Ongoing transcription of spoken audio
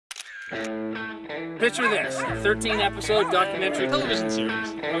Picture this, a 13-episode documentary television series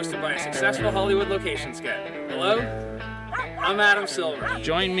hosted by a successful Hollywood location scout. Hello, I'm Adam Silver.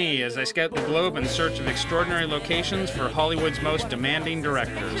 Join me as I scout the globe in search of extraordinary locations for Hollywood's most demanding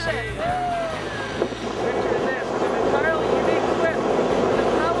directors.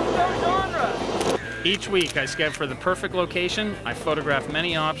 Each week, I scout for the perfect location. I photograph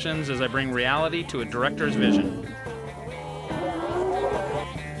many options as I bring reality to a director's vision.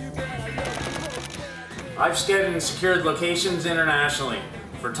 I've scouted and secured locations internationally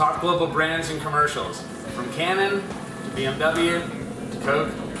for top global brands and commercials, from Canon to BMW to Coke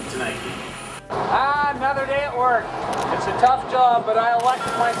to Nike. Another day at work. It's a tough job, but I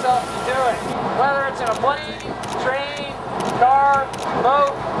elected myself to do it. Whether it's in a plane, train, car,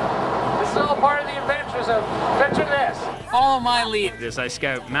 boat, this is all part of the adventure, so picture this. Follow my lead as I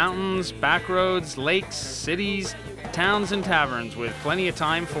scout mountains, back roads, lakes, cities, towns and taverns with plenty of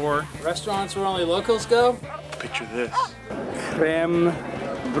time for restaurants where only locals go. Picture this. Creme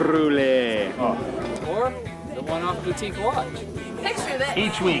brulee. Or the one-off boutique watch. Picture this.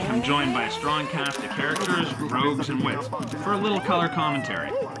 Each week I'm joined by a strong cast of characters, rogues and wits for a little color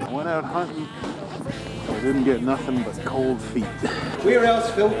commentary. I went out hunting. I didn't get nothing but cold feet. Where else,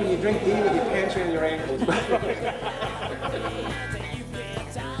 Phil, can you drink tea with your pants around your ankles?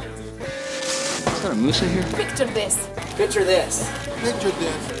 Is that a moose in here? Picture this. Picture this. Picture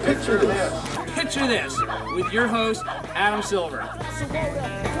this. Picture this. Picture this with your host, Adam Silver.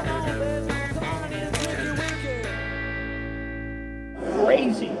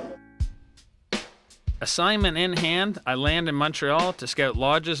 Crazy. Assignment in hand, I land in Montreal to scout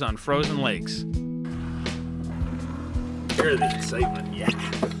lodges on frozen lakes. Hear the excitement, yeah.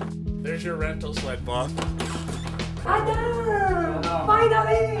 There's your rental sled, Bob. Adam!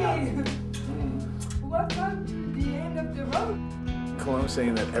 Finally! Welcome to the end of the road. Cologne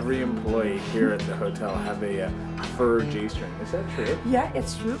saying that every employee here at the hotel have a fur G-string. Is that true? Yeah,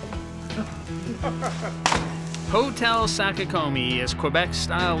 it's true. Hotel Sakakomi is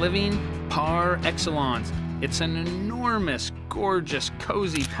Quebec-style living par excellence. It's an enormous, gorgeous,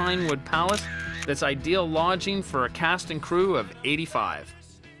 cozy pinewood palace that's ideal lodging for a cast and crew of 85.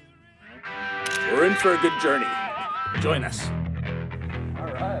 We're in for a good journey. Join us. All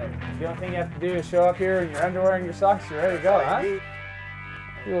right. The only thing you have to do is show up here in your underwear and your socks. You're ready to go, huh?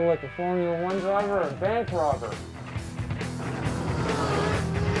 You look like a Formula 1 driver or a bank robber.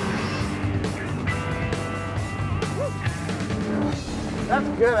 That's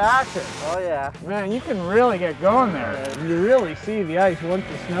good action. Oh yeah. Man, you can really get going there. You really see the ice once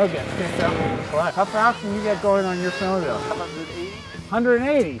the snow gets kicked up in the sled. How fast can you get going on your snowmobile? 180.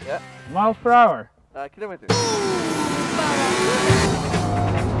 180? Yeah. Miles per hour? Kilometers.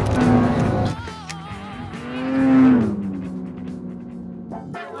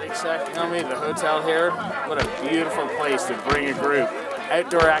 Lake Sakakomi, the hotel here. What a beautiful place to bring a group.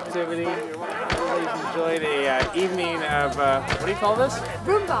 Outdoor activity. Everybody's enjoyed a evening of, what do you call this?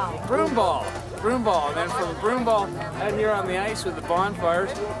 Broom ball. Broom ball. Broom ball. And then from the broom ball out here on the ice with the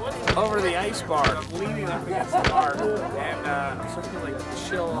bonfires over to the ice bar, leaning up against the bar. And sort of like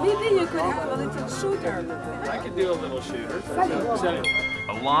chill off. Maybe you could have a little shooter. I could do a little shooter.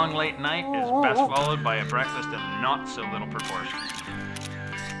 A long late night is best followed by a breakfast of not so little proportions.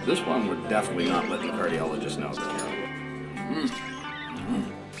 This one would definitely not let the cardiologist know.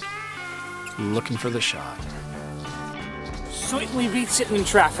 Looking for the shot. Certainly beats sitting in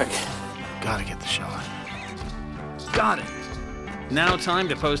traffic. Gotta get the shot. Got it. Now time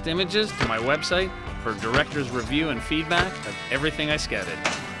to post images to my website for director's review and feedback of everything I scouted.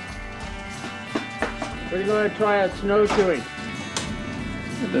 We're going to try out snowshoeing.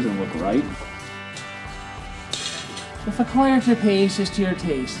 It doesn't look right. If a quieter pace is to your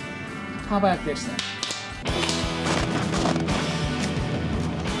taste, how about this then?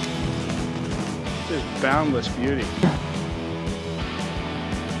 Just boundless beauty.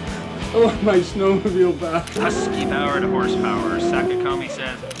 Oh, my snowmobile back. Husky power to horsepower. Sakakomi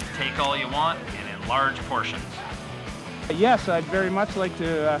says, take all you want and in large portions. Yes, I'd very much like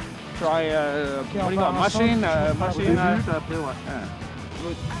to try, what do you call it, mushing?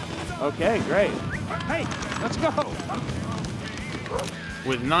 Okay, great. Hey, let's go.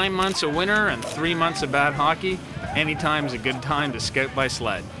 With 9 months of winter and 3 months of bad hockey, anytime's a good time to scout by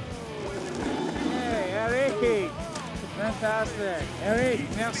sled. Hey, Eric. Fantastic. Eric,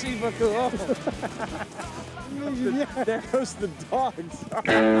 merci beaucoup. There goes the dogs.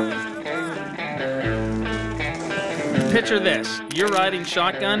 Picture this, you're riding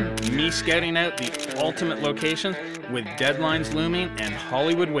shotgun, me scouting out the ultimate location, With deadlines looming and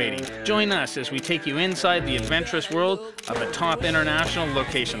Hollywood waiting, join us as we take you inside the adventurous world of a top international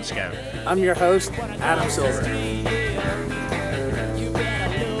location scout. I'm your host, Adam Silver.